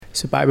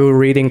So Bible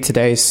reading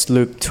today is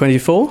Luke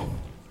 24,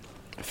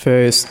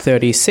 verse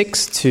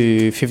 36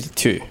 to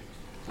 52.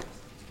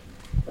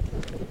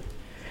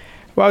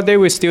 While they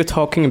were still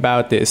talking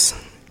about this,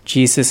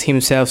 Jesus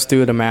himself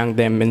stood among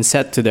them and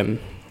said to them,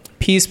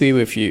 "Peace be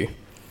with you."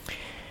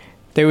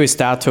 They were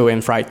startled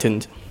and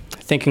frightened,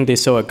 thinking they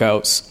saw a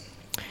ghost.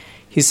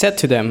 He said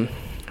to them,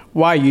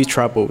 "Why are you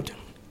troubled?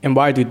 And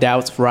why do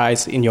doubts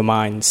rise in your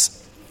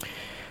minds?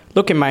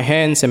 Look at my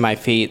hands and my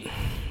feet.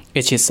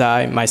 It is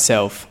I,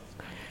 myself.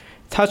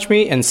 Touch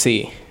me and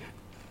see.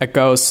 A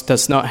ghost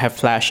does not have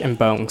flesh and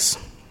bones,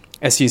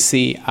 as you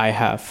see I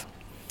have."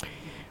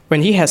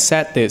 When he had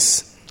said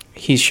this,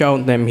 he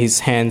showed them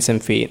his hands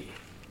and feet.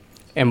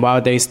 And while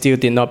they still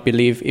did not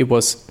believe it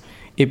was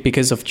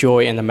because of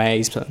joy and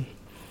amazement,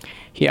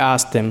 he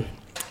asked them,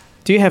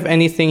 "Do you have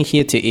anything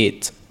here to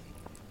eat?"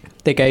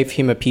 They gave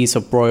him a piece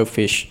of broiled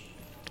fish,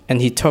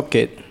 and he took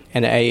it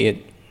and ate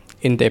it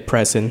in their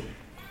presence.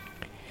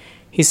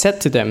 He said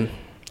to them,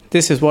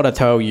 "This is what I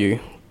told you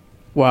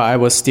while I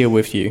was still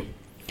with you.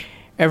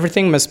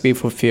 Everything must be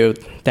fulfilled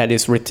that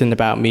is written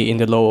about me in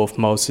the law of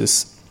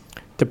Moses,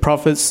 the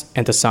prophets,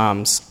 and the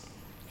Psalms."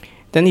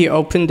 Then he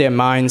opened their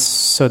minds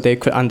so they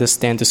could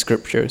understand the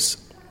scriptures.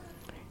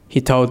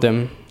 He told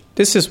them,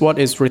 "This is what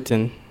is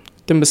written.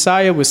 The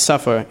Messiah will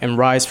suffer and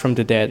rise from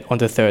the dead on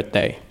the third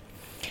day.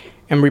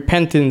 And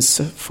repentance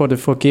for the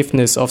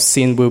forgiveness of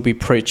sin will be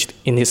preached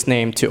in his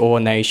name to all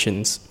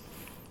nations,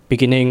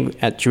 beginning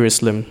at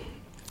Jerusalem.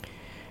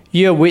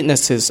 You are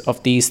witnesses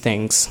of these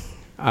things.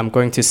 I'm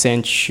going to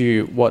send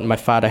you what my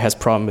Father has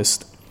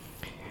promised.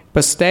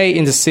 But stay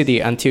in the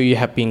city until you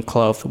have been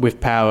clothed with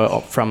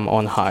power from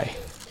on high."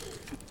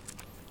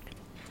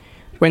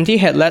 When he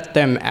had led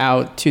them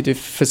out to the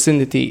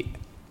vicinity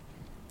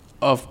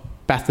of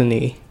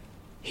Bethany,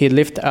 he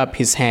lifted up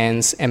his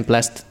hands and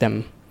blessed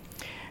them.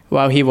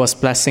 While he was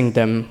blessing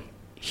them,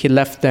 he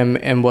left them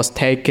and was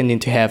taken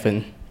into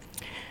heaven.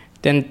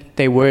 Then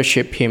they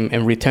worshipped him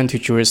and returned to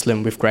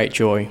Jerusalem with great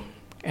joy.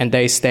 And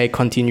they stayed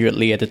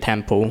continually at the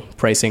temple,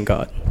 praising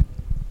God.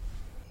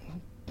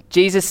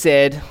 Jesus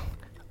said,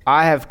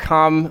 "I have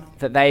come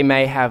that they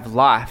may have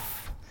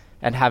life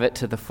and have it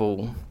to the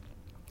full."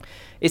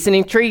 It's an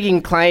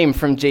intriguing claim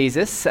from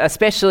Jesus,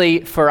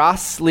 especially for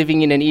us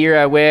living in an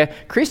era where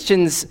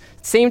Christians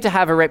seem to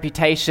have a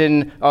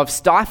reputation of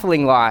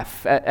stifling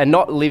life and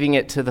not living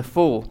it to the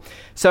full.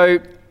 So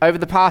over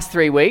the past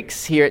 3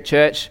 weeks here at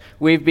church,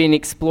 we've been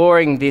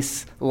exploring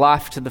this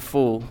life to the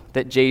full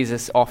that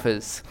Jesus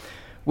offers.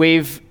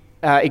 We've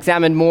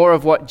examined more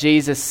of what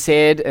Jesus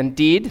said and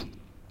did,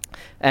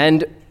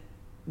 and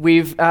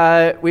we've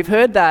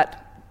heard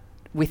that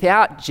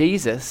without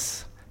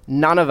Jesus,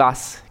 none of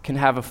us can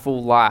have a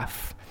full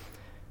life.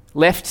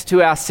 Left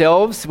to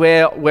ourselves,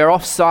 we're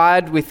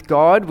offside with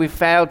God. We've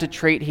failed to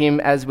treat him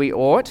as we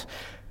ought.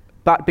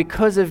 But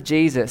because of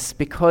Jesus,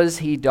 because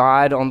he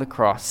died on the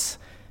cross,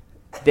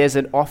 there's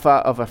an offer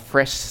of a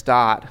fresh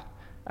start,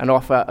 an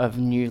offer of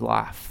new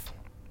life.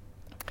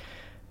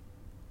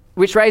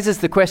 Which raises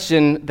the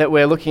question that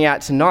we're looking at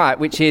tonight,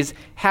 which is,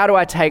 how do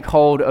I take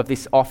hold of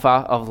this offer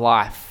of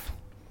life?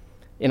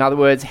 In other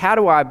words, how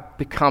do I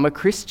become a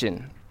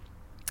Christian?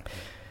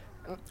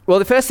 Well,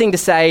 the first thing to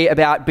say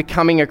about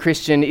becoming a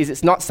Christian is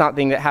it's not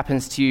something that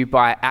happens to you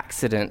by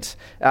accident.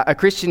 A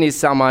Christian is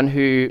someone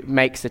who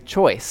makes a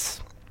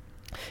choice.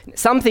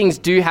 Some things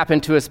do happen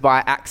to us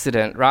by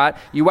accident, right?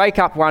 You wake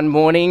up one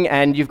morning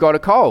and you've got a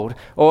cold,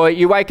 or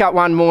you wake up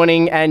one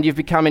morning and you've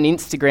become an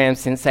Instagram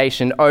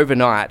sensation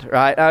overnight,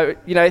 right?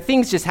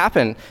 Things just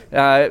happen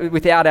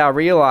without our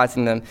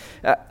realizing them.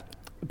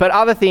 But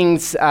other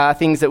things are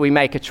things that we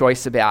make a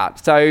choice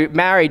about. So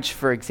marriage,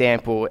 for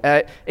example,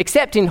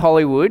 except in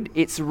Hollywood,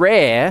 it's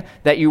rare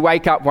that you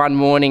wake up one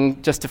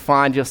morning just to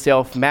find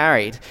yourself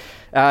married.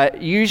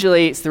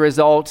 Usually it's the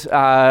result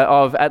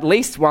of at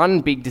least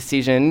one big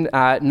decision,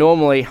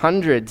 normally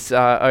hundreds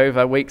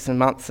over weeks and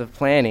months of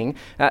planning.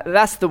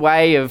 That's the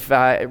way of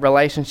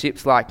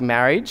relationships like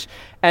marriage.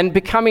 And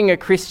becoming a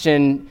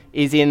Christian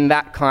is in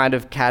that kind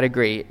of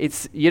category.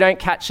 You don't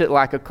catch it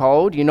like a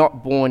cold, you're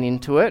not born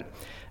into it.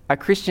 A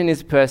Christian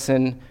is a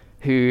person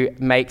who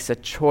makes a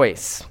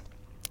choice.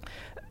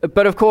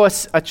 But of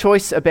course, a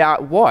choice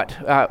about what?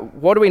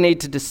 What do we need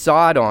to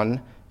decide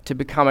on to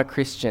become a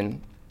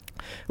Christian?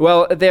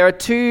 Well, there are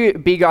two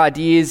big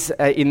ideas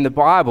in the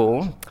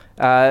Bible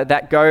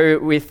that go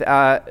with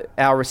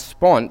our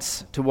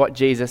response to what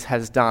Jesus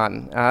has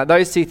done.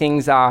 Those two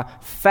things are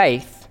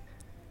faith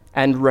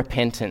and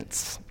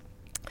repentance.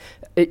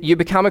 You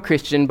become a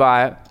Christian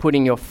by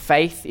putting your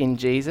faith in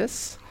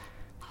Jesus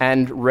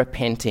and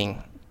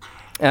repenting.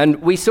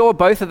 And we saw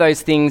both of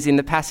those things in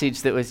the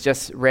passage that was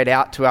just read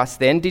out to us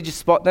then. Did you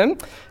spot them?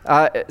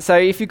 So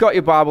if you've got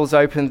your Bibles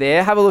open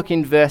there, have a look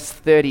in verse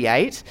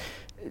 38.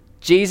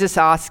 Jesus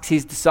asks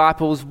his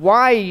disciples,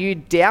 "Why are you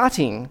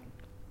doubting?"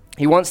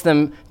 He wants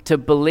them to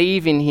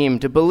believe in him,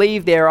 to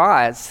believe their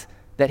eyes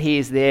that he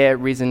is there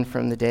risen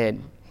from the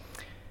dead.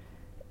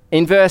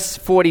 In verse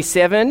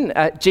 47,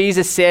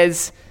 Jesus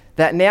says,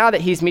 that now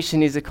that his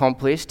mission is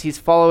accomplished, his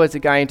followers are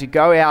going to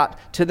go out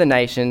to the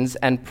nations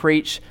and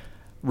preach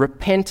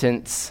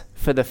repentance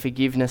for the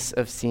forgiveness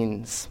of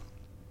sins.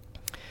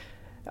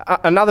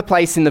 Another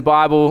place in the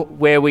Bible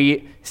where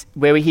we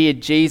hear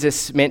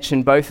Jesus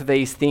mention both of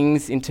these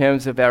things in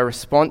terms of our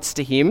response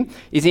to him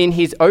is in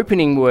his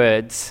opening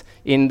words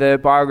in the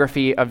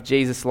biography of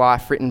Jesus'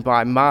 life written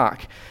by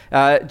Mark.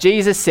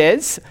 Jesus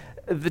says,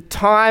 "The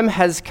time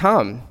has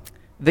come.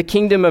 The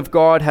kingdom of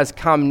God has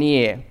come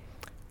near.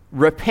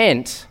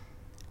 Repent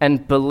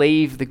and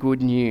believe the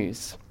good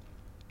news."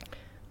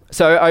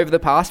 So over the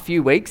past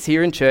few weeks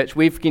here in church,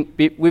 we've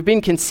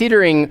been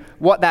considering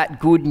what that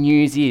good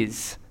news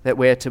is that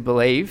we're to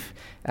believe.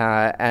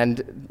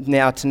 And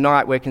now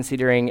tonight we're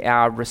considering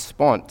our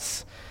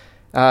response.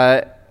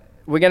 We're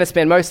going to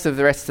spend most of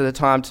the rest of the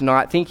time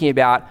tonight thinking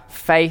about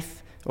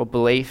faith or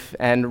belief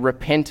and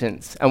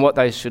repentance and what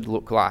those should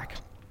look like.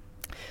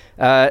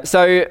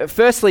 So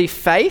firstly,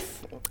 faith.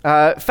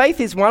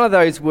 Faith is one of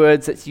those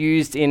words that's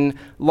used in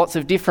lots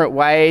of different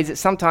ways. It's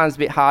sometimes a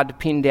bit hard to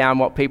pin down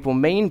what people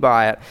mean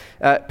by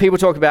it. People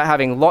talk about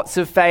having lots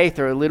of faith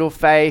or a little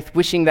faith,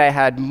 wishing they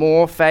had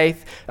more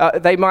faith.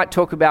 They might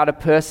talk about a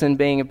person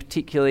being a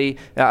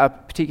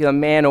particular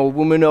man or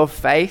woman of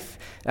faith.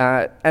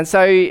 And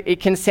so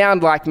it can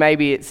sound like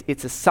maybe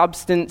it's a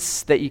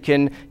substance that you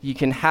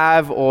can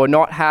have or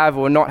not have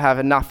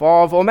enough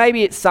of, or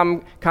maybe it's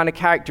some kind of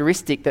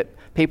characteristic that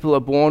people are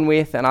born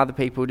with and other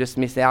people just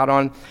miss out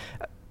on.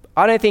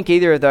 I don't think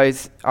either of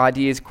those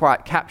ideas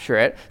quite capture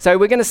it. So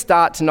we're going to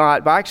start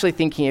tonight by actually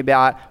thinking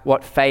about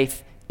what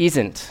faith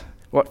isn't.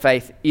 What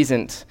faith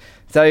isn't.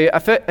 So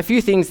a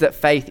few things that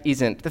faith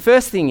isn't. The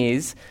first thing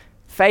is,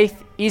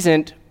 faith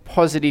isn't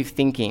positive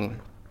thinking.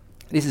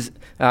 This is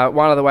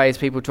one of the ways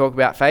people talk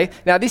about faith.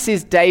 Now, this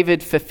is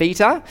David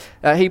Fafita.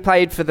 He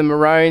played for the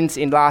Maroons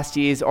in last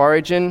year's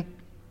Origin.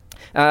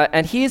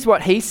 And here's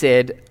what he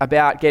said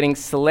about getting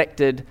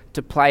selected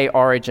to play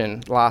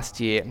Origin last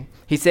year.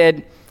 He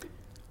said,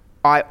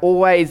 "I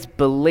always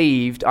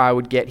believed I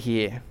would get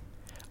here.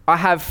 I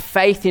have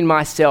faith in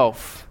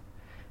myself.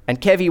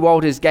 And Kevy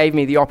Walters gave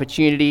me the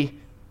opportunity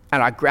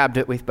and I grabbed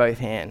it with both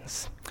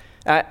hands."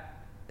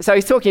 So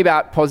he's talking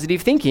about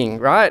positive thinking,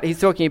 right?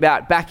 He's talking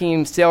about backing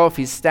himself,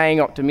 he's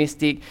staying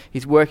optimistic,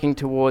 he's working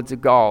towards a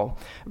goal.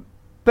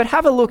 But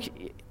have a look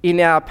in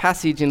our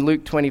passage in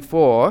Luke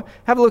 24,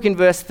 have a look in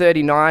verse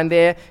 39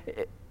 there.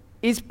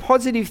 Is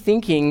positive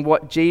thinking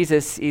what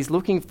Jesus is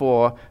looking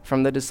for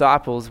from the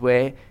disciples,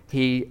 where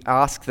he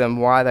asks them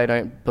why they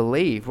don't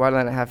believe, why they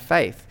don't have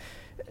faith?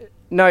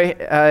 No,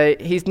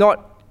 he's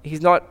not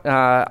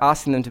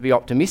asking them to be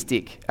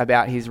optimistic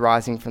about his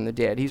rising from the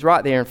dead. He's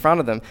right there in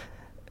front of them.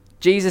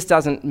 Jesus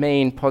doesn't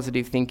mean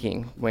positive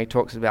thinking when he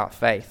talks about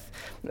faith.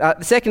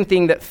 The second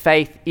thing that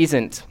faith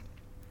isn't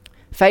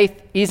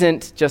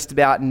just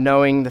about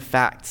knowing the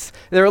facts.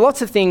 There are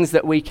lots of things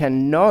that we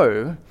can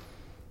know,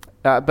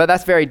 but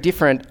that's very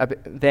different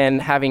than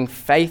having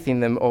faith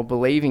in them or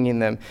believing in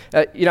them.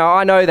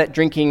 I know that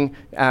drinking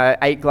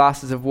 8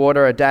 glasses of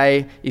water a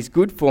day is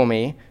good for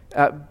me,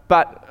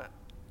 but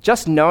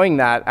just knowing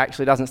that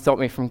actually doesn't stop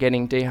me from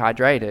getting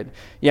dehydrated.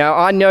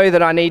 I know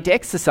that I need to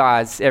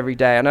exercise every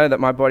day. I know that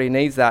my body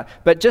needs that,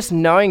 but just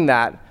knowing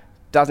that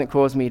doesn't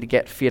cause me to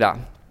get fitter.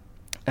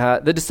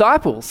 The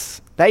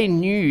disciples, they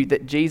knew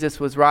that Jesus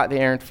was right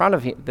there in front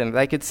of them.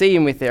 They could see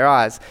him with their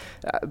eyes.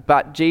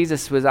 But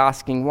Jesus was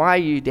asking, why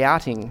are you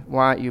doubting?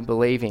 Why aren't you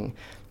believing?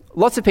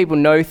 Lots of people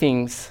know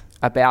things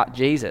about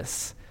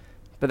Jesus,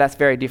 but that's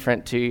very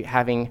different to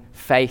having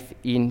faith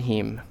in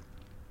him.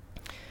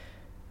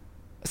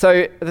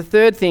 So the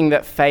third thing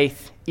that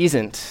faith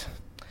isn't,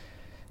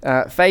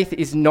 faith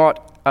is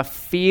not a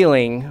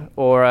feeling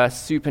or a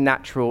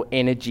supernatural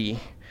energy.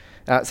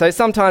 So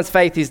sometimes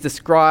faith is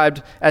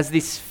described as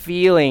this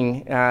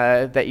feeling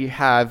that you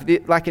have,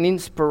 like an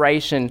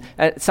inspiration.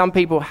 Some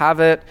people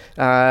have it,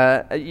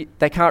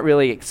 they can't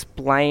really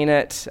explain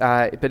it,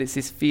 but it's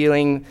this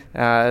feeling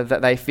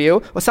that they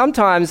feel. Or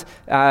sometimes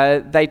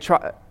they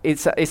try.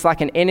 It's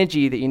like an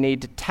energy that you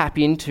need to tap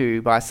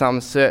into by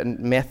some certain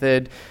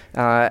method,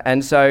 but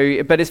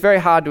it's very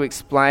hard to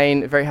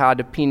explain, very hard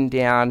to pin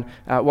down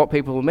what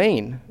people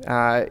mean.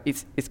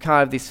 It's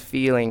kind of this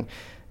feeling.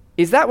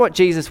 Is that what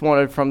Jesus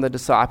wanted from the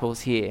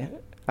disciples here?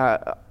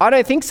 I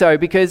don't think so,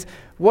 because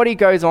what he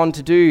goes on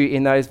to do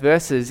in those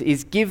verses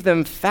is give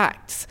them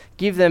facts,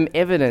 give them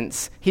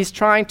evidence. He's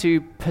trying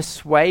to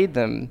persuade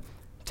them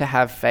to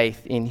have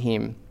faith in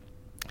him.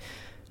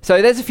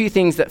 So there's a few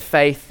things that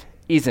faith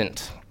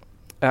isn't.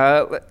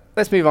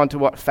 Let's move on to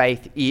what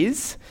faith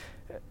is.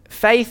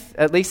 Faith,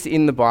 at least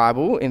in the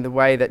Bible, in the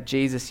way that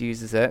Jesus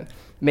uses it,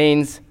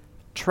 means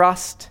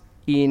trust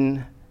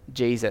in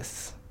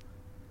Jesus.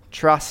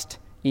 Trust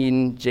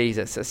in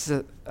Jesus. It's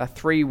a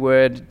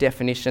 3-word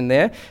definition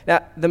there.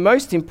 Now, the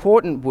most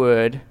important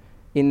word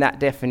in that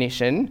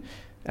definition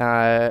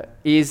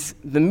is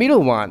the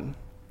middle one,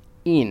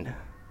 in.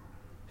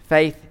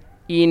 Faith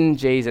in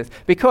Jesus.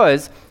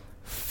 Because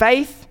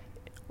faith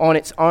on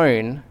its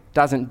own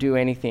doesn't do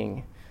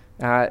anything.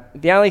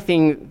 The only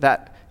thing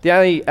that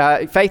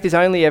Faith is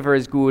only ever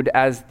as good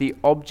as the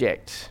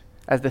object,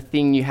 as the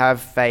thing you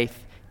have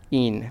faith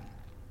in.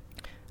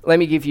 Let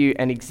me give you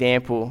an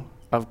example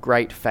of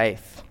great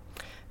faith.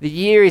 The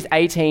year is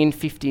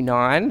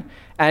 1859,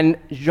 and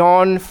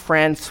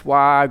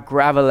Jean-Francois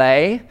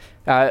Gravelet,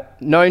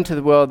 known to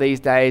the world these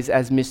days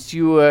as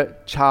Monsieur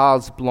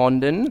Charles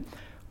Blondin,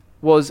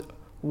 was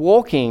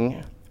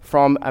walking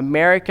from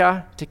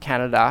America to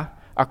Canada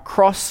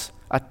across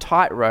a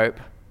tightrope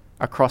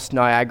across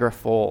Niagara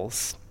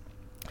Falls.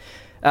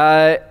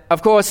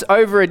 Of course,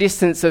 over a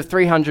distance of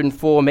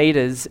 304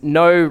 metres,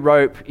 no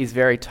rope is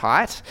very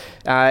tight.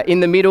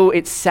 In the middle,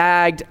 it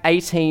sagged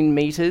 18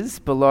 metres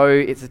below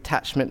its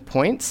attachment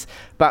points,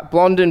 but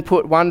Blondin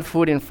put one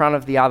foot in front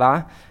of the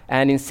other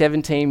and in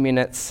 17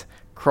 minutes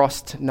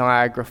crossed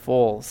Niagara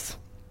Falls.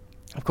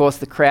 Of course,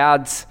 the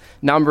crowds,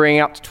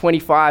 numbering up to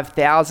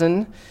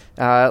 25,000,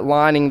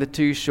 lining the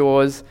two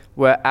shores,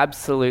 were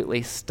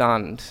absolutely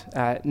stunned.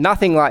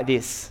 Nothing like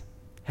this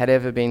had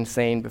ever been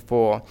seen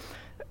before.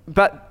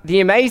 But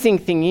the amazing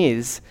thing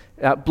is,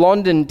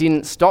 Blondin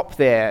didn't stop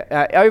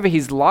there. Over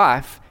his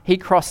life, he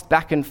crossed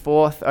back and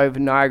forth over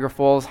Niagara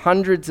Falls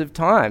hundreds of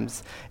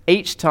times,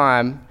 each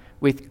time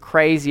with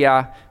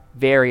crazier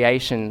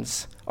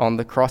variations on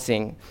the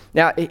crossing.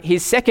 Now,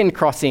 his second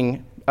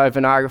crossing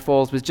over Niagara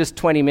Falls was just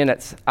 20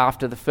 minutes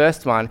after the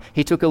first one.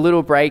 He took a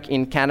little break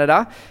in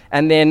Canada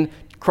and then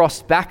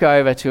crossed back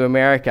over to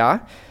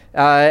America,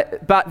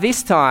 but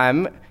this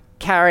time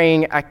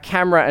carrying a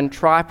camera and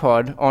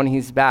tripod on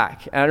his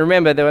back. And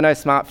remember, there were no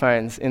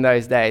smartphones in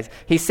those days.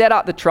 He set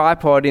up the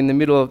tripod in the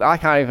middle of, I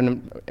can't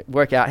even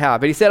work out how,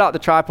 but he set up the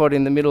tripod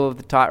in the middle of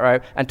the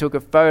tightrope and took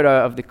a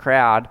photo of the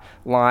crowd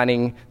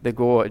lining the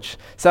gorge.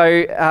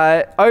 So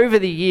over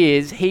the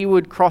years, he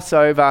would cross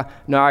over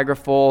Niagara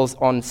Falls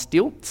on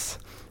stilts,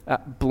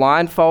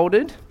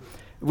 blindfolded,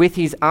 with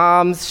his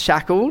arms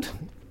shackled.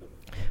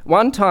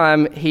 One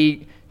time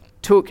he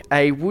took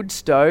a wood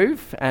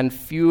stove and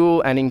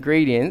fuel and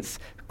ingredients,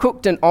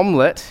 cooked an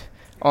omelette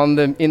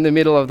in the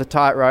middle of the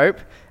tightrope,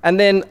 and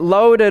then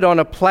lowered it on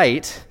a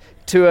plate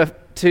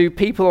to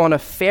people on a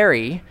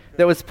ferry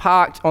that was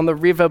parked on the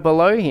river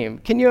below him.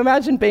 Can you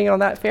imagine being on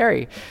that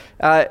ferry?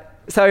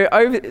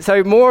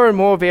 So more and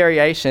more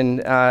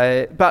variation,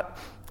 but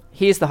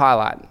here's the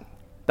highlight.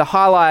 The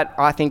highlight,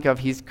 I think, of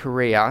his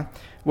career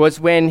was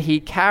when he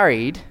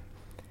carried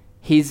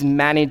his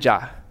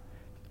manager,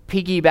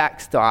 piggyback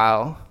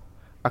style,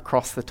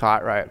 across the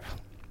tightrope.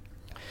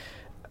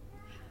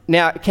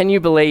 Now, can you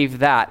believe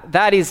that?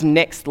 That is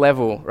next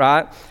level,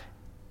 right?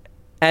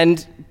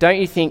 And don't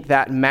you think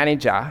that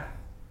manager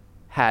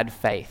had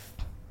faith?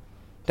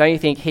 Don't you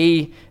think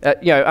he,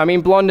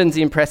 Blondin's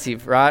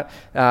impressive, right?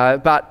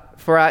 But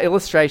for our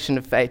illustration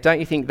of faith, don't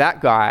you think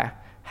that guy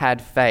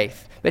had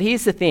faith? But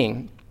here's the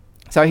thing.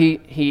 So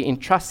he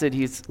entrusted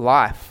his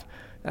life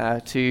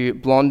to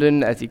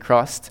Blondin as he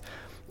crossed.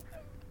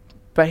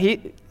 But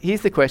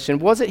here's the question.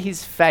 Was it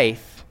his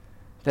faith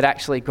that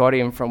actually got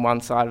him from one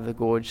side of the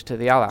gorge to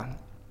the other?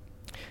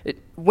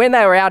 When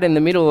they were out in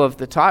the middle of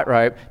the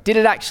tightrope, did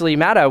it actually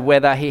matter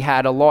whether he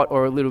had a lot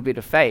or a little bit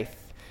of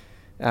faith?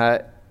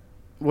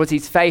 Was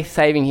his faith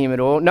saving him at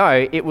all?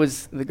 No, it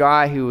was the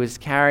guy who was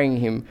carrying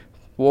him,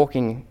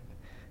 walking.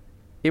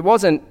 It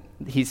wasn't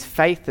his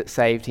faith that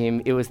saved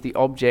him, it was the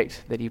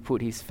object that he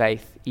put his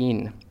faith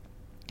in.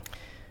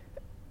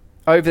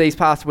 Over these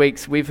past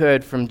weeks, we've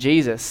heard from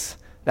Jesus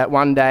that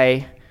one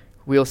day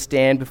we'll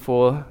stand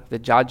before the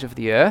judge of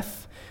the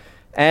earth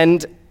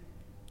and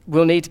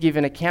we'll need to give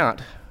an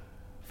account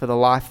for the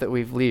life that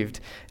we've lived.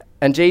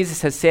 And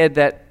Jesus has said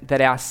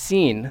that our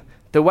sin,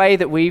 the way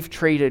that we've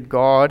treated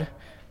God,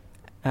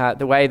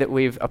 the way that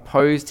we've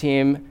opposed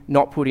him,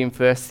 not put him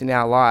first in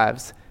our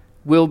lives,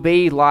 will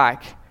be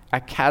like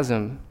a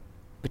chasm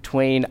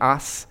between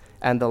us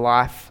and the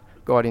life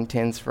God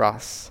intends for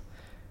us.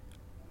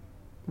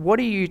 What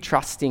are you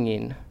trusting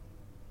in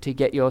to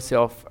get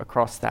yourself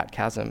across that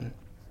chasm?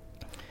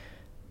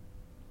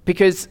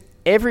 Because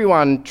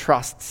everyone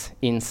trusts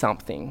in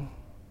something.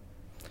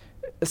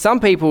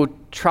 Some people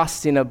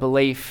trust in a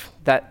belief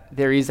that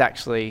there is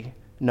actually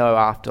no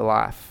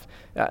afterlife.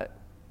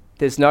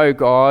 There's no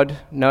God,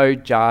 no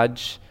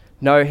judge,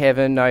 no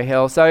heaven, no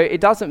hell. So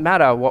it doesn't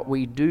matter what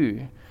we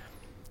do.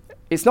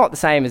 It's not the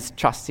same as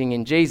trusting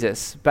in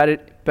Jesus, but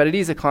it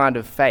is a kind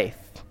of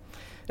faith.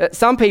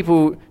 Some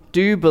people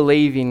do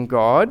believe in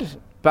God,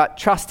 but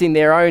trust in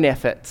their own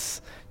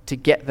efforts to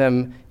get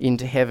them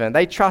into heaven.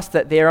 They trust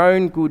that their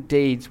own good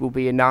deeds will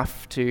be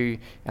enough to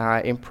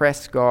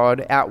impress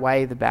God,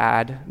 outweigh the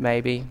bad,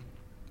 maybe.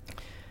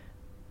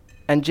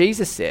 And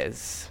Jesus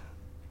says,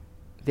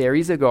 there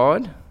is a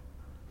God,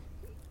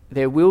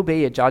 there will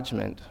be a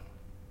judgment,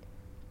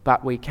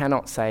 but we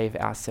cannot save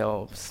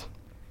ourselves.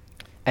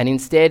 And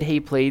instead he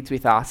pleads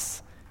with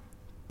us,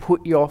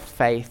 put your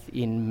faith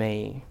in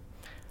me.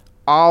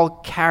 I'll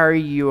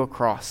carry you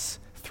across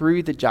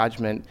through the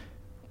judgment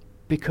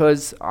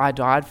because I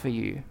died for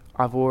you.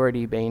 I've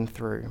already been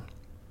through.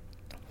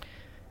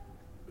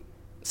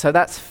 So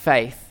that's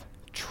faith.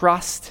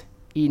 Trust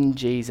in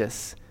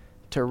Jesus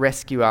to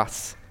rescue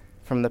us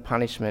from the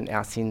punishment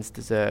our sins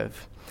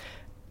deserve.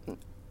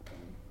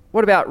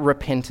 What about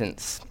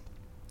repentance?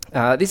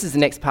 This is the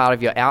next part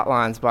of your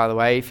outlines, by the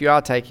way. If you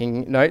are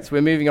taking notes,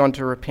 we're moving on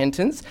to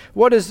repentance.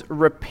 What does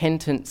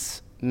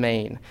repentance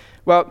mean?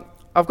 Well,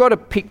 I've got a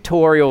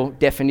pictorial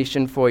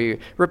definition for you.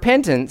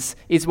 Repentance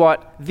is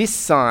what this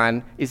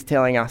sign is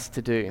telling us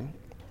to do.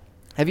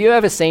 Have you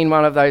ever seen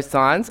one of those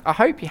signs? I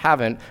hope you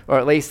haven't, or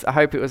at least I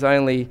hope it was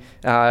only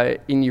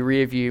in your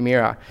rearview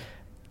mirror.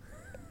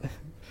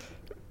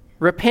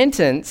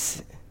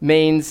 Repentance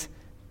means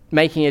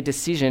making a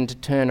decision to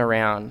turn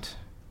around.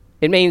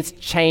 It means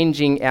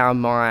changing our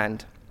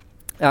mind.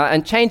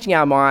 And changing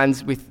our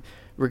minds with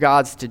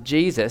regards to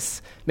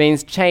Jesus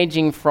means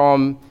changing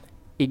from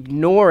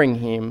ignoring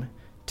him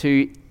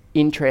to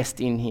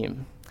interest in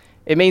him.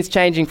 It means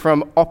changing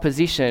from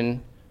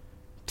opposition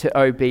to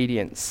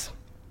obedience.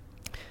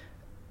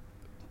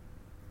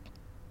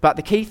 But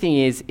the key thing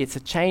is, it's a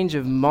change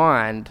of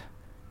mind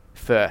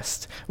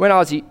first. When I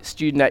was a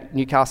student at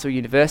Newcastle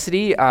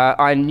University,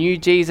 I knew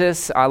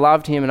Jesus, I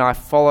loved him, and I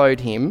followed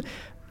him.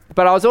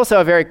 But I was also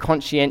a very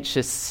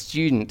conscientious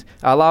student.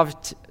 I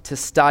loved to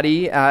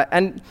study,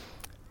 and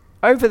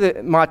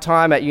over my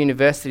time at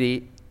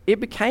university, it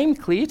became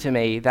clear to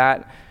me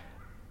that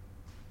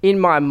in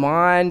my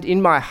mind,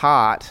 in my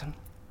heart,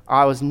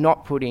 I was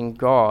not putting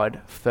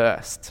God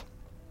first.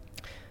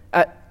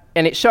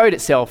 And it showed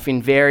itself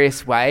in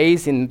various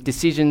ways, in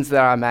decisions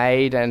that I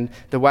made and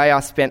the way I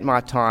spent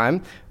my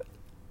time.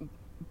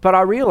 But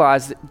I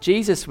realised that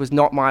Jesus was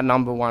not my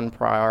number one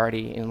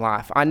priority in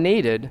life. I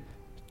needed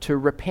to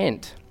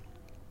repent.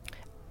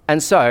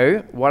 And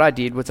so what I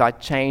did was I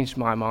changed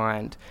my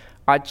mind.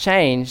 I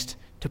changed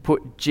to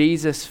put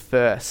Jesus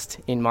first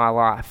in my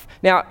life.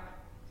 Now,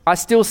 I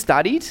still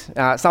studied.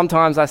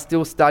 Sometimes I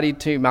still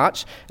studied too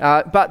much.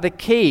 But the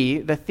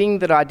thing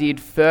that I did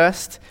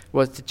first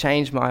was to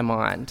change my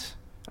mind.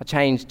 I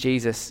changed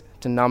Jesus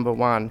to number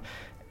one.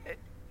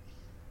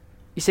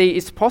 You see,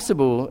 it's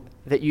possible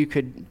that you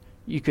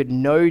could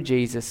know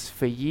Jesus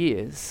for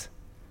years,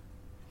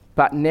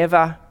 but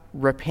never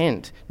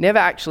repent, never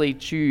actually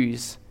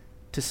choose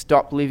to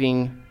stop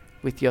living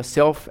with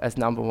yourself as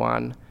number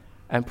one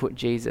and put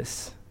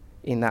Jesus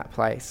in that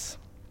place.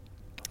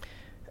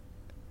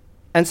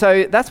 And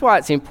so that's why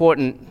it's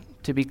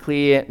important to be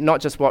clear not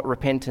just what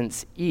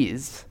repentance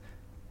is,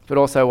 but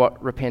also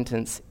what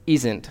repentance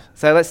isn't.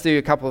 So let's do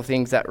a couple of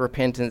things that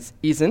repentance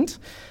isn't.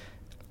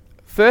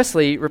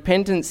 Firstly,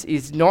 repentance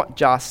is not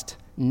just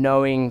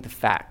knowing the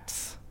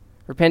facts.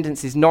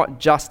 Repentance is not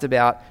just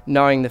about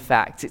knowing the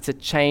facts. It's a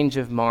change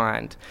of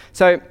mind.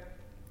 So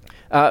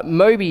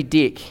Moby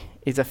Dick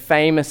is a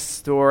famous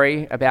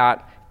story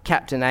about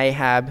Captain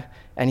Ahab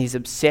and his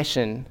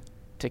obsession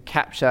to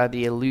capture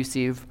the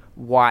elusive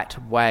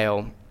white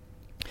whale.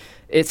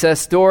 It's a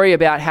story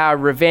about how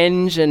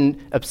revenge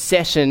and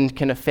obsession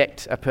can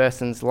affect a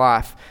person's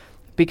life,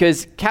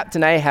 because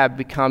Captain Ahab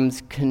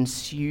becomes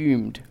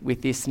consumed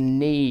with this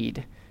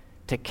need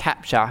to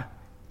capture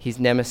his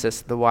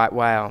nemesis, the white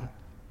whale.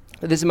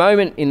 There's a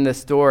moment in the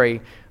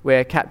story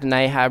where Captain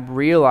Ahab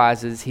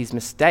realises his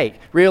mistake,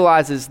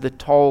 realises the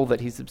toll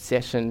that his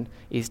obsession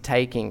is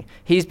taking.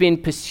 He's been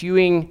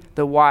pursuing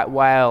the white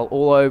whale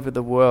all over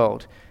the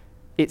world.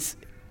 It's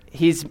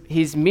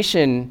his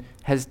mission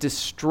has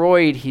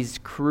destroyed his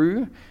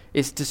crew,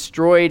 it's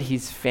destroyed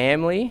his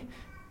family,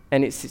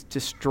 and it's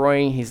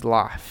destroying his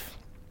life.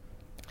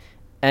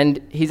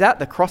 And he's at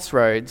the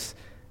crossroads,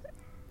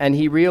 and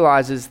he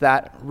realises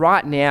that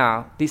right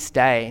now, this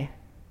day,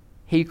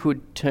 he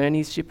could turn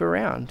his ship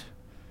around.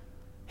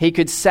 He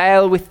could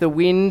sail with the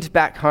wind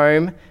back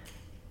home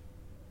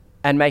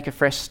and make a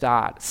fresh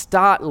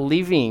start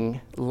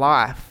living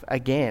life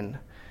again,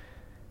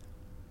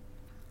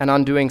 and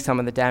undoing some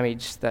of the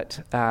damage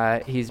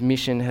that his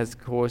mission has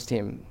caused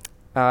him.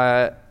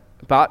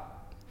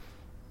 But,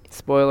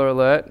 spoiler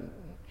alert,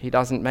 he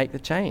doesn't make the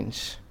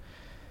change.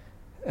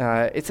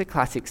 It's a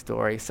classic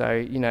story, so,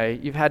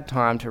 you've had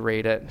time to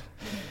read it.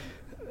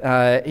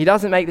 He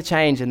doesn't make the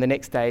change, and the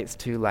next day it's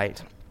too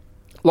late.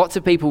 Lots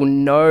of people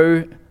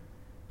know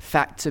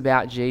facts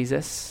about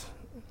Jesus,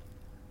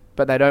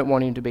 but they don't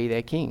want him to be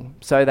their king,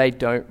 so they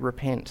don't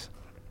repent.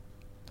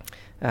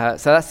 So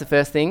that's the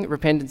first thing.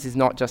 Repentance is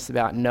not just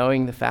about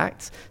knowing the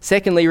facts.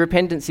 Secondly,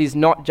 repentance is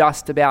not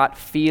just about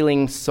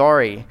feeling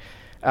sorry.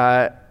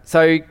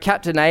 So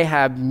Captain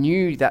Ahab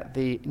knew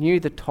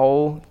the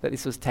toll that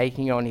this was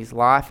taking on his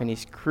life and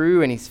his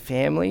crew and his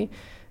family.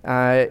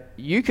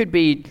 You could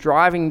be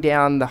driving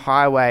down the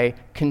highway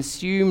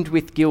consumed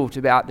with guilt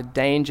about the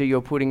danger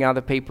you're putting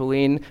other people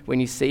in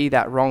when you see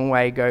that wrong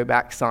way, go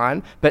back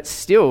sign, but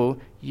still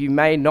you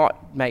may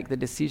not make the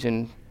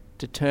decision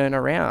to turn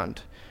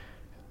around.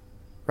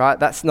 Right?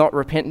 That's not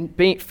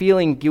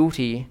feeling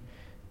guilty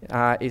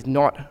is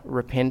not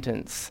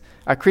repentance.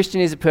 A Christian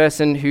is a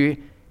person who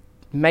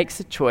makes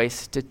a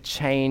choice to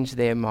change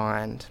their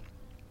mind.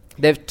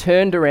 They've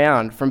turned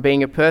around from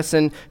being a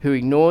person who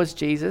ignores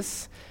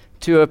Jesus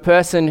to a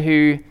person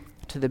who,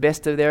 to the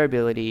best of their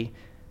ability,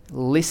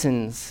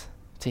 listens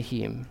to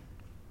him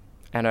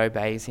and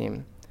obeys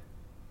him.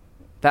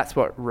 That's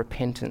what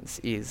repentance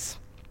is.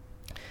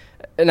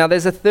 Now,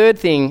 there's a third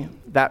thing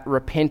that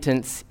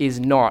repentance is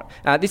not.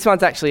 This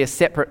one's actually a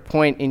separate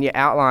point in your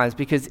outlines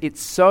because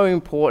it's so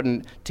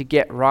important to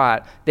get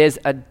right. There's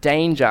a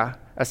danger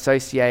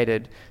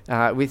associated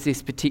with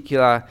this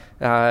particular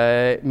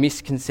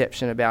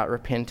misconception about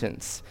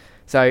repentance.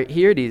 So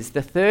here it is.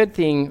 The third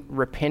thing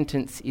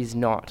repentance is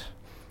not.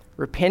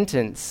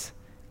 Repentance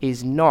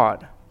is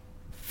not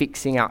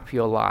fixing up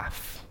your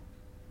life.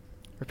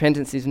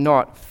 Repentance is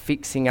not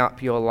fixing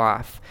up your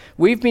life.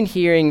 We've been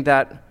hearing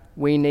that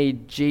we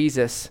need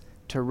Jesus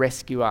to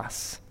rescue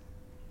us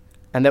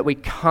and that we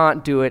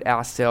can't do it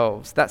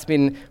ourselves. That's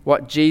been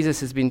what Jesus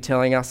has been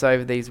telling us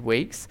over these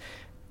weeks.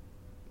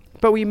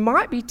 But we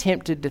might be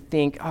tempted to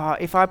think,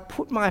 if I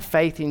put my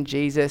faith in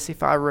Jesus,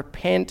 if I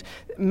repent,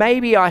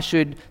 maybe I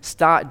should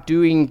start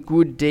doing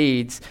good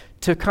deeds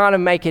to kind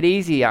of make it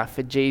easier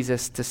for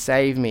Jesus to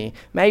save me.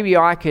 Maybe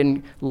I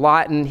can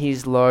lighten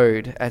his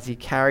load as he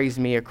carries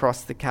me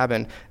across the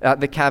chasm.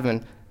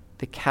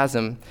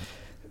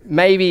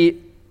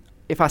 Maybe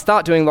if I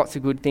start doing lots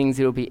of good things,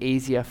 it'll be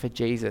easier for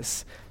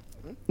Jesus.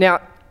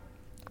 Now,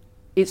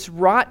 it's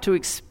right to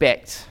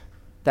expect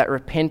that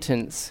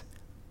repentance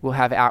will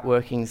have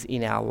outworkings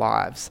in our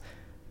lives.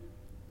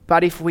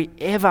 But if we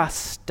ever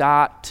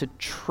start to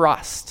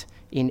trust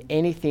in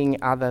anything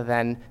other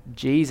than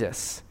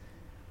Jesus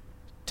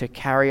to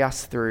carry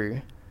us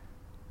through,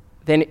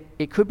 then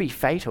it could be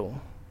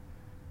fatal,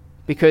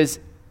 because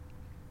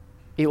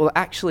it will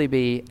actually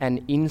be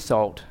an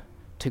insult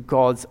to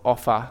God's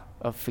offer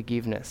of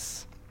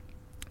forgiveness.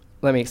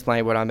 Let me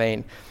explain what I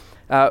mean.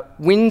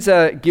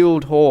 Windsor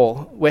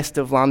Guildhall, west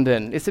of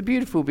London. It's a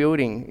beautiful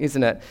building,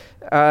 isn't it?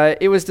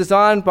 It was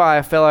designed by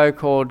a fellow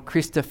called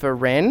Christopher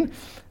Wren.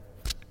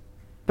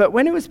 But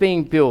when it was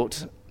being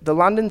built, the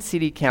London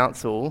City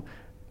Council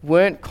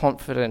weren't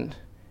confident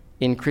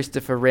in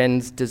Christopher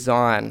Wren's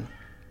design.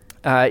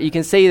 You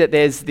can see that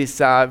there's this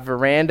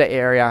veranda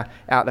area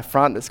out the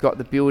front that's got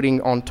the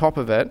building on top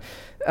of it.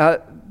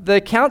 The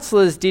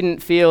councillors didn't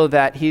feel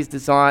that his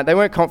design, they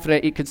weren't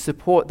confident it could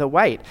support the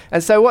weight.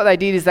 And so what they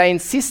did is they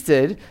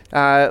insisted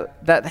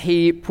that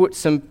he put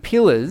some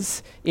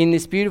pillars in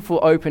this beautiful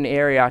open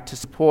area to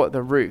support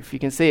the roof. You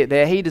can see it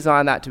there. He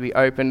designed that to be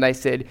open. They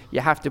said,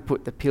 you have to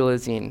put the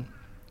pillars in.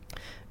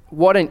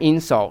 What an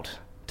insult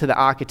to the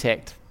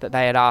architect that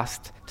they had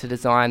asked to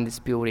design this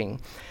building.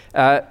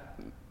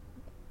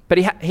 But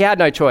he had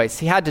no choice.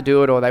 He had to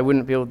do it or they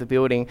wouldn't build the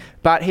building.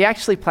 But he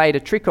actually played a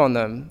trick on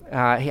them,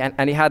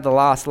 and he had the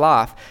last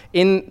laugh.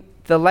 In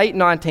the late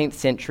 19th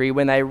century,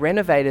 when they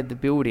renovated the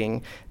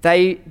building,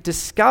 they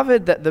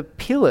discovered that the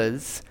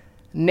pillars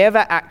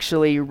never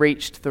actually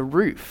reached the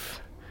roof.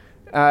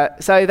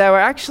 So they were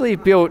actually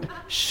built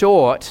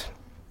short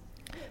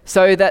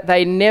so that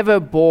they never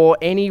bore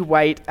any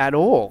weight at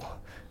all.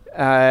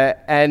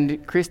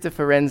 And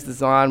Christopher Wren's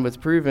design was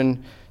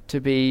proven to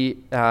be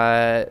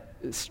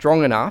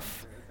strong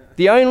enough.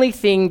 The only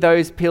thing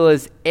those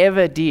pillars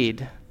ever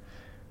did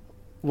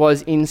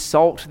was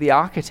insult the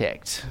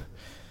architect.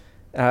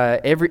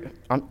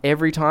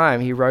 Every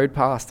time he rode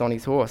past on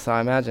his horse,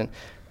 I imagine.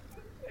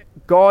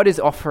 God is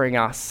offering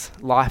us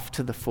life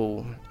to the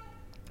full.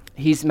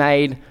 He's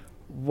made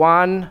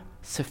one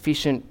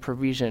sufficient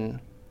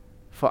provision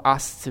for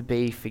us to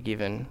be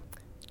forgiven: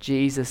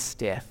 Jesus'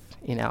 death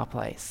in our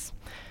place.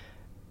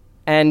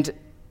 And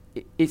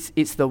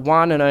it's the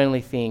one and only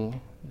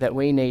thing that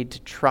we need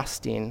to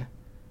trust in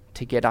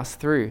to get us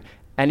through.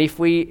 And if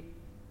we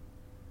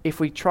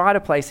try to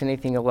place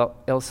anything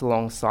else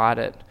alongside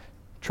it,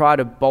 try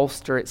to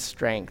bolster its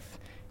strength,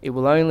 it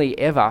will only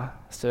ever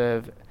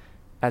serve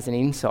as an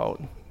insult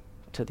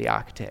to the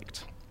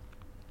architect.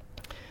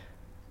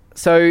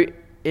 So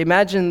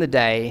imagine the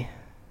day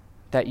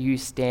that you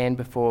stand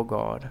before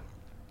God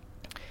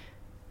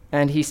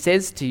and he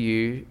says to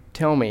you,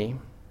 tell me,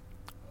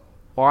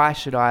 why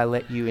should I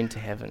let you into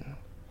heaven?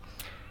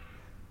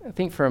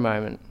 Think for a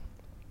moment.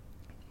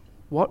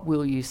 What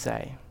will you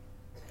say?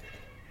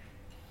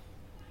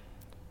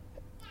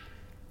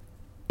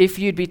 If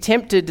you'd be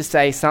tempted to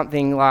say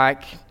something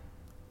like,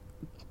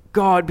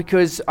 God,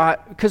 because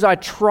I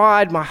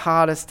tried my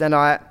hardest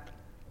then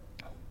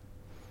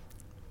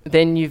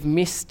you've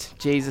missed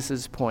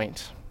Jesus'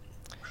 point.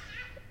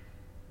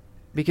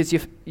 Because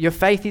your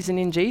faith isn't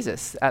in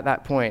Jesus at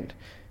that point.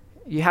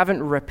 You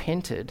haven't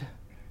repented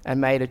and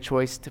made a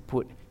choice to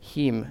put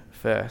him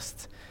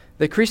first.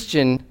 The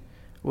Christian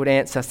would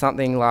answer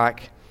something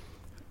like,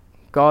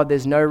 God,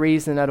 there's no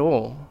reason at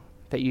all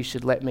that you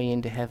should let me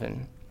into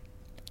heaven,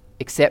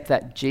 except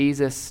that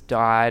Jesus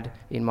died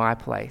in my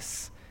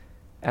place,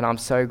 and I'm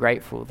so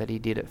grateful that he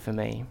did it for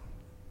me.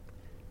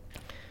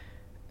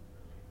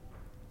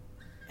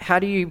 How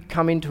do you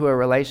come into a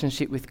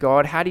relationship with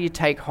God? How do you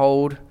take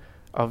hold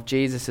of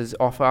Jesus'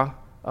 offer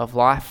of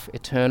life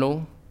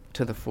eternal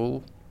to the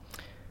full?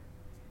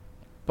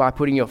 By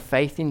putting your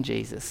faith in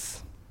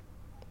Jesus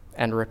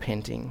and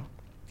repenting.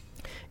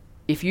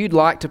 If you'd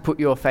like to put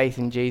your faith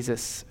in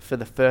Jesus for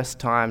the first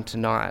time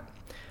tonight,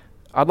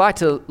 I'd like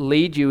to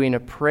lead you in a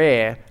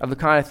prayer of the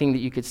kind of thing that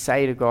you could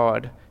say to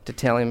God to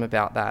tell him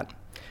about that.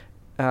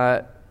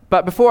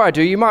 But before I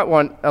do, you might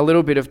want a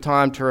little bit of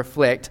time to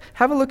reflect.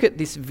 Have a look at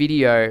this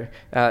video.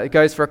 It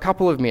goes for a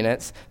couple of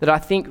minutes that I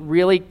think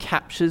really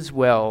captures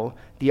well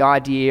the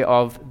idea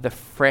of the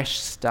fresh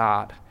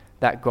start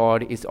that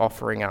God is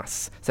offering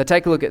us. So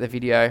take a look at the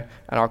video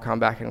and I'll come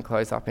back and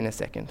close up in a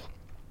second.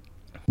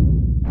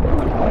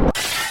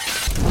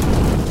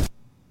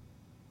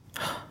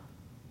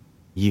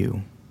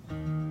 You.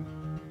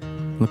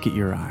 Look at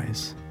your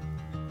eyes.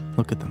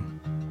 Look at them.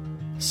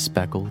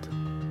 Speckled.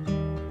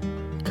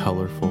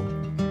 Colorful.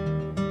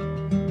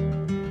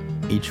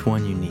 Each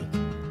one unique.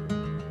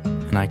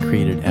 And I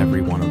created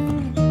every one of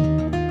them.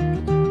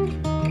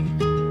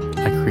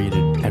 I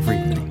created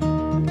everything.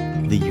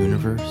 The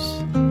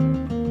universe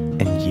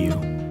and you.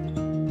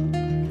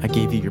 I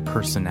gave you your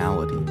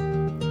personality.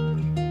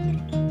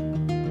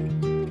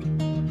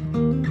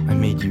 I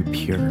made you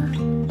pure.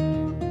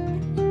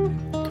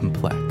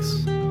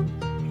 Complex.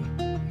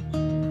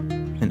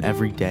 And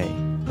every day,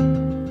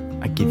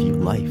 I give you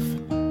life.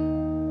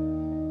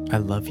 I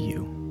love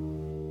you.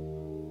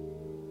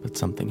 But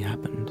something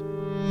happened.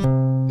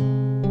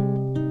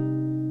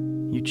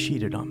 You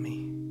cheated on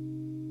me.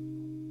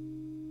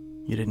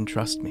 You didn't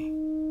trust me.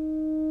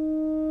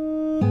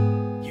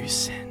 You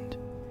sinned.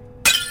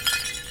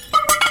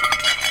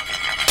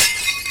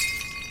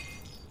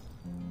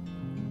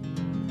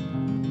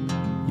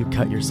 You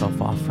cut yourself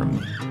off from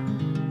me.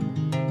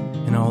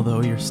 And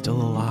although you're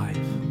still alive,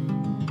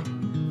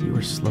 you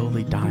were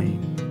slowly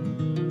dying.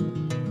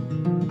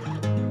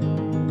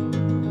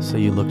 So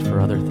you looked for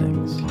other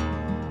things.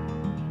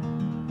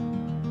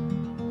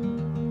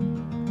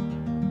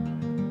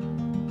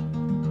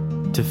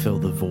 To fill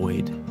the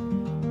void.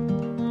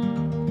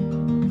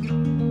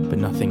 But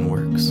nothing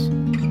works.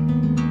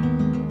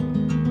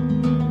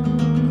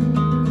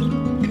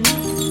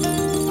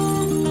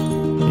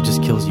 It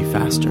just kills you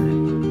faster.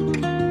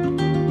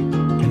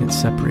 And it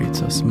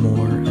separates us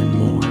more and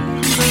more.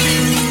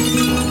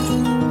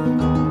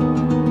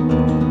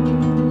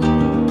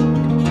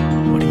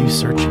 What are you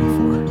searching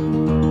for?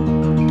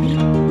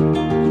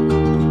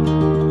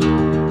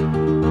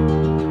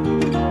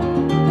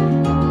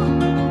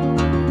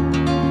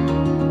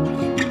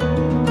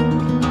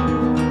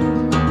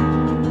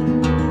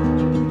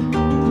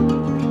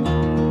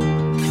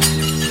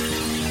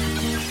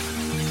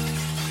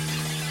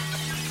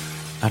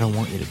 I don't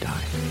want you to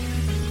die.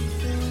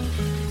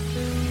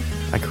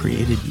 I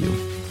created you,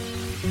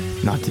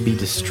 not to be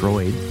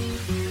destroyed,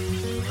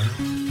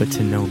 but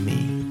to know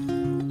me.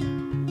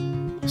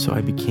 So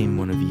I became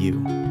one of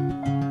you,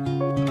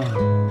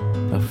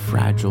 a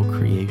fragile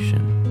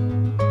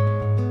creation.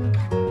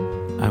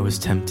 I was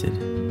tempted,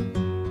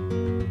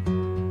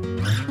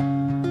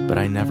 but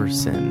I never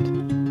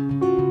sinned.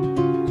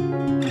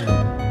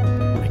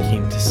 I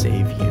came to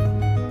save you.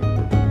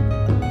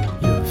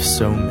 You have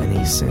so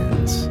many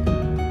sins.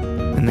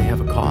 And they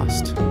have a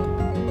cost.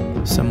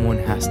 Someone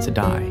has to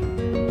die.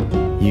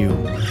 You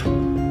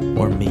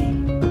or me.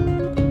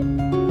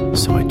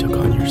 So I took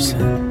on your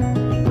sin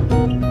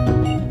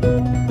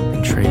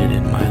and traded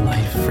in my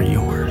life for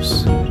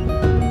yours. And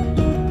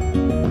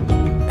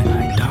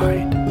I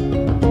died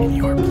in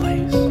your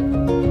place.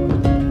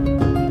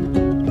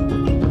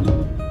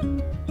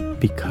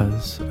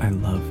 Because I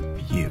love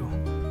you.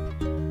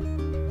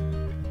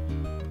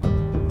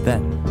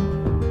 Then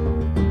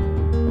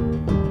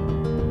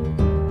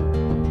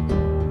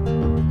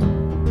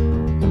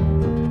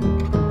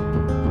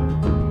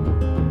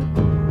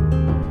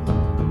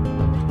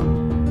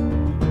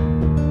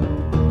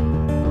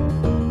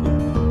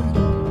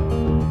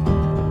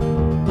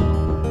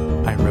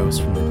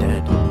from the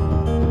dead.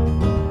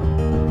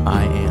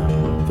 I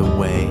am the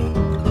way,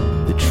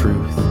 the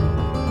truth,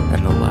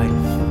 and the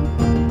life.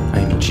 I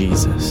am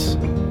Jesus.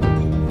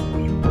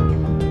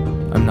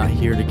 I'm not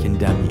here to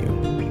condemn you.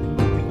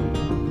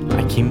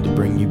 I came to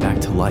bring you back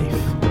to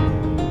life.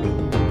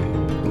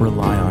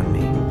 Rely on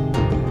me.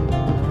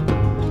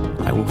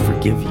 I will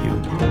forgive you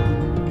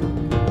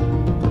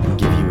and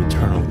give you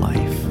eternal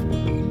life.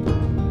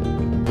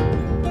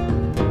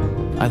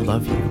 I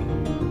love you.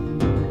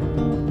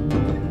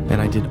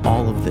 And I did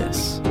all of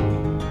this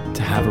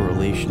to have a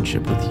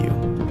relationship with you.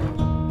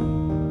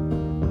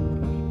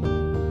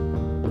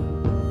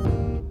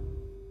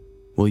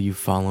 Will you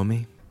follow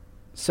me?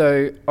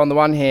 So, on the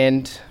one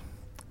hand,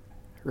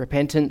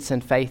 repentance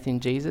and faith in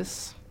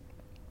Jesus.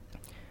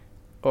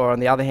 Or on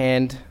the other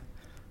hand,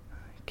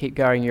 keep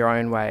going your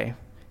own way.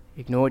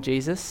 Ignore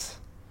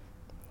Jesus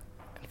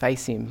and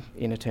face him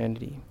in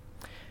eternity.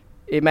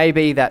 It may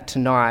be that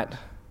tonight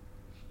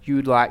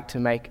you'd like to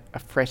make a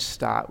fresh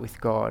start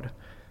with God,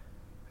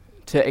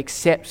 to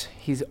accept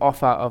his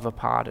offer of a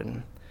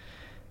pardon.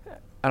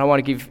 And I want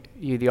to give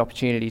you the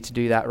opportunity to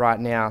do that right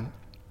now.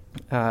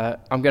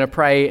 I'm going to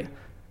pray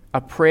a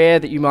prayer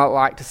that you might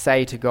like to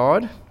say to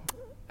God.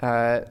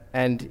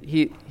 And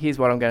here's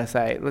what I'm going to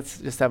say. Let's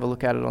just have a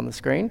look at it on the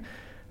screen.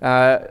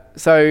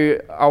 So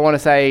I want to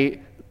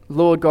say,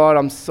 Lord God,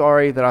 I'm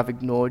sorry that I've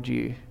ignored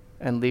you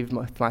and lived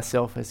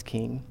myself as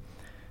king.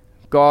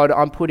 God,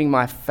 I'm putting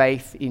my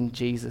faith in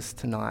Jesus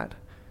tonight.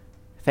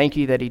 Thank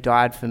you that he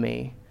died for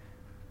me.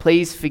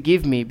 Please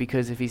forgive me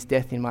because of his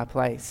death in my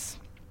place.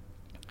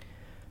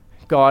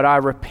 God, I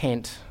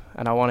repent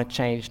and I want to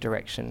change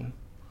direction.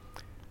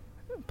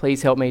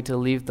 Please help me to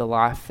live the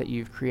life that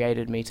you've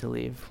created me to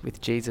live with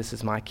Jesus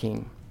as my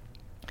King.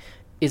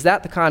 Is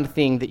that the kind of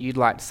thing that you'd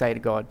like to say to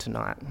God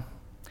tonight?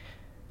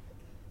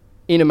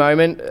 In a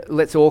moment,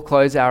 let's all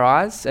close our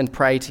eyes and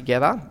pray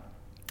together.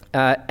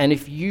 And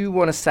if you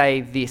want to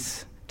say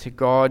this to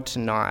God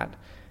tonight,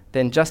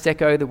 then just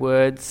echo the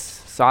words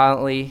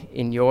silently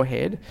in your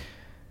head.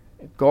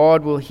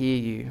 God will hear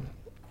you,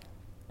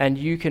 and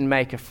you can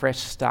make a fresh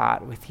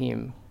start with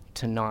him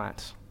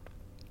tonight.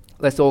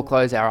 Let's all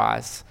close our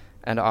eyes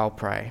and I'll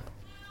pray.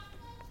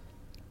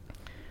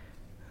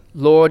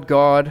 Lord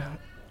God,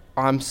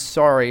 I'm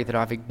sorry that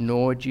I've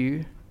ignored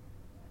you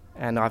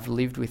and I've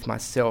lived with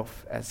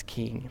myself as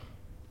king.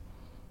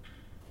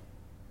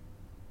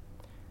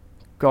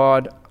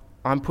 God,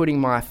 I'm putting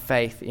my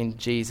faith in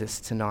Jesus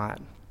tonight.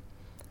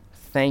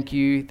 Thank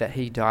you that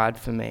he died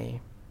for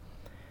me.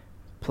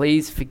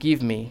 Please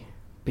forgive me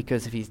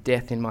because of his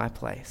death in my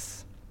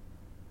place.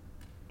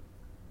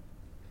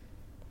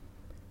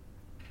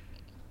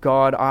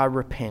 God, I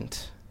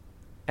repent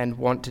and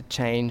want to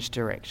change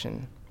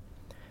direction.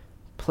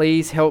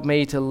 Please help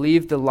me to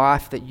live the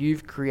life that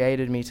you've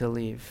created me to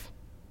live,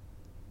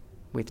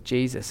 with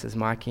Jesus as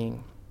my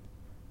King.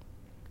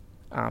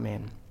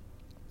 Amen.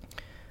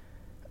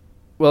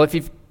 Well, if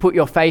you've put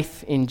your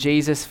faith in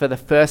Jesus for the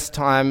first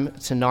time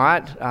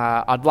tonight,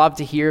 I'd love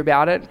to hear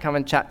about it. Come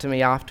and chat to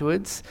me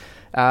afterwards.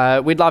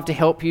 We'd love to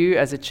help you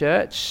as a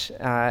church,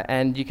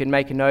 and you can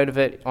make a note of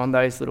it on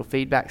those little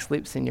feedback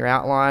slips in your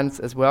outlines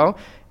as well.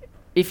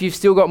 If you've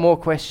still got more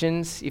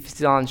questions, if you're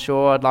still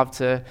unsure, I'd love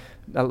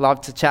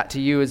to chat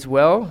to you as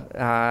well.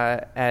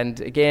 And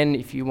again,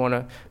 if you want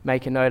to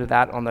make a note of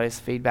that on those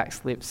feedback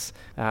slips,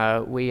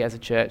 we as a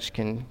church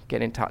can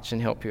get in touch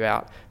and help you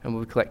out. And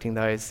we'll be collecting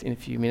those in a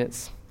few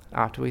minutes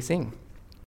after we sing.